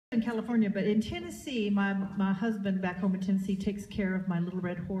In California, but in Tennessee, my husband back home in Tennessee takes care of my little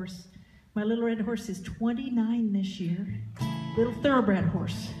red horse. My little red horse is 29 this year. Little thoroughbred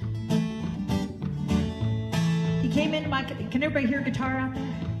horse. He came into my, can everybody hear guitar out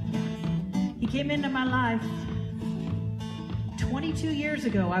there? He came into my life 22 years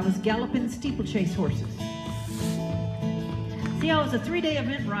ago. I was galloping steeplechase horses. See, I was a 3-day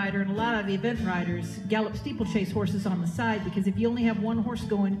event rider, and a lot of event riders gallop steeplechase horses on the side because if you only have one horse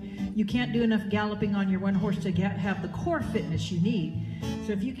going, you can't do enough galloping on your one horse to have the core fitness you need.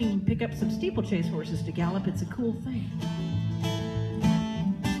 So if you can pick up some steeplechase horses to gallop, it's a cool thing.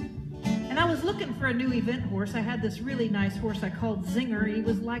 And I was looking for a new event horse. I had this really nice horse I called Zinger. He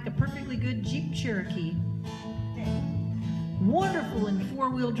was like a perfectly good Jeep Cherokee. Wonderful in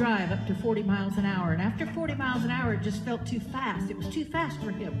 4-wheel drive up to 40 miles an hour. And after 40 miles an hour, it just felt too fast. It was too fast for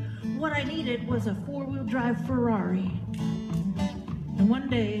him. What I needed was a 4-wheel drive Ferrari. And one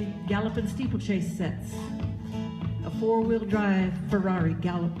day, galloping steeplechase sets, a 4-wheel drive Ferrari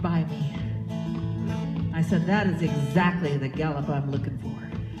galloped by me. I said, that is exactly the gallop I'm looking for.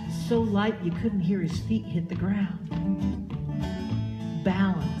 So light you couldn't hear his feet hit the ground.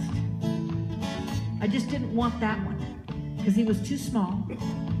 Balanced. I just didn't want that one, because he was too small.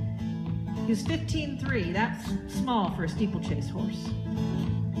 He was 15.3, that's small for a steeplechase horse.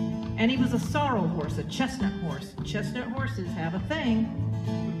 And he was a sorrel horse, a chestnut horse. Chestnut horses have a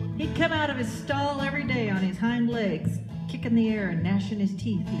thing. He'd come out of his stall every day on his hind legs, kicking the air and gnashing his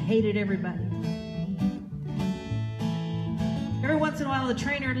teeth. He hated everybody. Every once in a while, the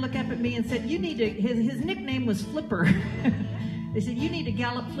trainer would look up at me and said, you need to, his nickname was Flipper. They said, you need to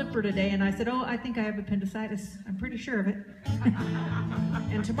gallop Flipper today. And I said, oh, I think I have appendicitis. I'm pretty sure of it.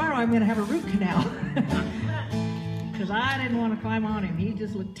 And tomorrow I'm going to have a root canal. Because I didn't want to climb on him. He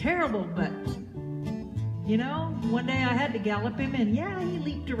just looked terrible. But, you know, one day I had to gallop him. And yeah, he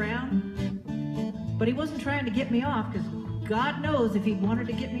leaped around. But he wasn't trying to get me off. Because God knows if he wanted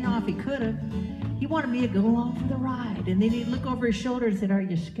to get me off, he could have. He wanted me to go along for the ride. And then he'd look over his shoulder and said, are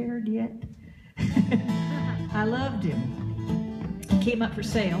you scared yet? I loved him. Came up for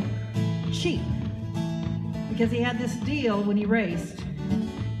sale, cheap, because he had this deal when he raced,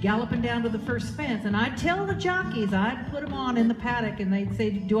 galloping down to the first fence, and I'd tell the jockeys, I'd put them on in the paddock, and they'd say,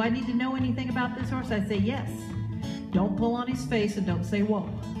 do I need to know anything about this horse? I'd say, yes. Don't pull on his face and don't say, whoa.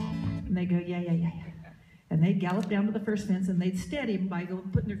 And they go, yeah. And they'd gallop down to the first fence, and they'd steady him by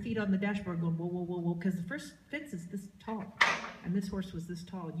putting their feet on the dashboard, going, whoa, because the first fence is this tall, and this horse was this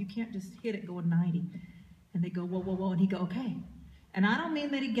tall. You can't just hit it going 90. And they go, whoa, and he'd go, okay. And I don't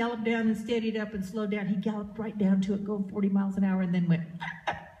mean that he galloped down and steadied up and slowed down. He galloped right down to it, going 40 miles an hour, and then went.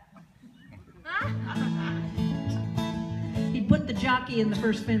 He'd put the jockey in the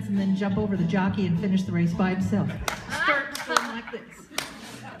first fence and then jump over the jockey and finish the race by himself. Start going like this.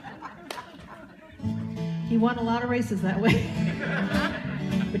 He won a lot of races that way.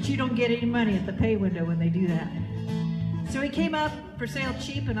 But you don't get any money at the pay window when they do that. So he came up for sale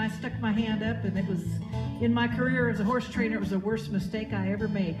cheap, and I stuck my hand up, and it was, in my career as a horse trainer, it was the worst mistake I ever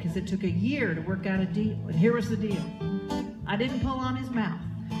made, because it took a year to work out a deal. And here was the deal. I didn't pull on his mouth,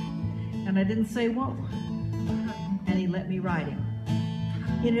 and I didn't say whoa, and he let me ride him.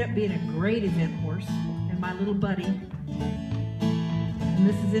 He ended up being a great event horse, and my little buddy, and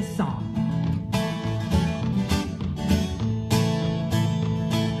this is his song.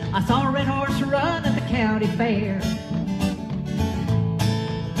 I saw a red horse run at the county fair.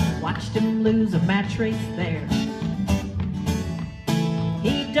 Watched him lose a match race there.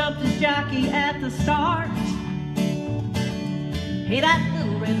 He dumped his jockey at the start. Hey, that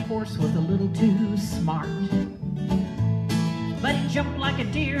little red horse was a little too smart. But he jumped like a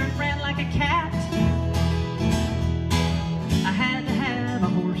deer and ran like a cat. I had to have a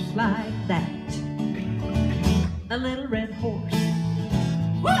horse like that. A little red horse.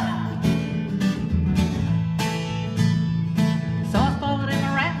 Woo!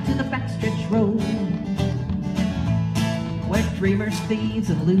 Backstretch road, where dreamers, thieves,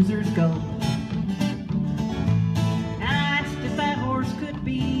 and losers go. And I asked if that horse could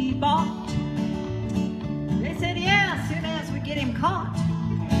be bought. They said, yeah, as soon as we get him caught.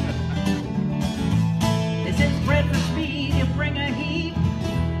 They said, he's bred for speed, he'll bring a heap.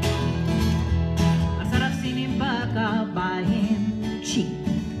 I said, I've seen him buck, I'll buy him cheap.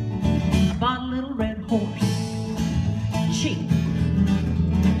 I bought a little red horse, cheap.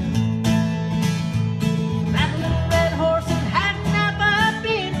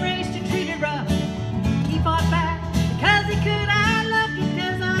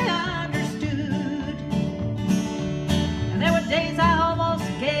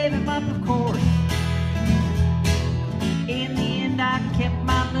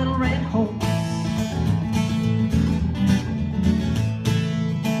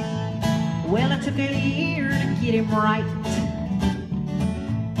 treat him right,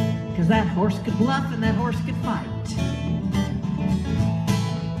 'cause that horse could bluff and that horse could fight.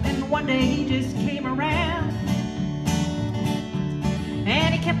 Then one day he just came around,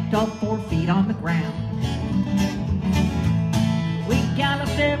 and he kept all 4 feet on the ground. We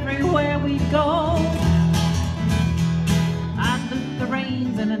galloped everywhere we'd go. I'd lift the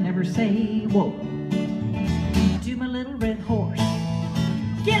reins and I never say whoa to my little red horse.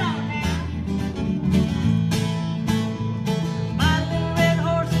 Get on now! My little red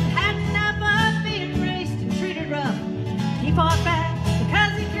horse had enough of being raced and treated rough. He fought back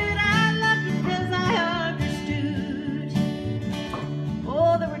because he could. I loved him because I understood.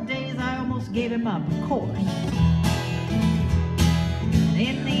 Oh, there were days I almost gave him up, of course.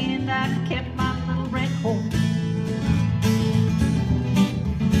 In the end, I kept my little red horse.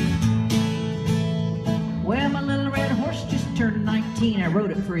 Well, my little red horse just turned 19. I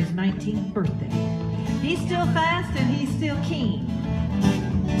rode it for his 19th birthday. He's still fast and he's still keen,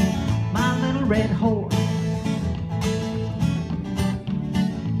 my little red horse.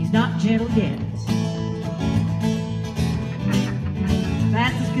 He's not gentle yet.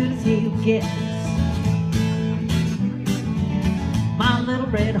 That's as good as he'll get. My little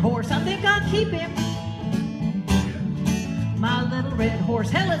red horse, I think I'll keep him. My little red horse,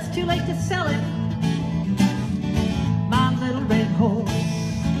 hell, it's too late to sell him.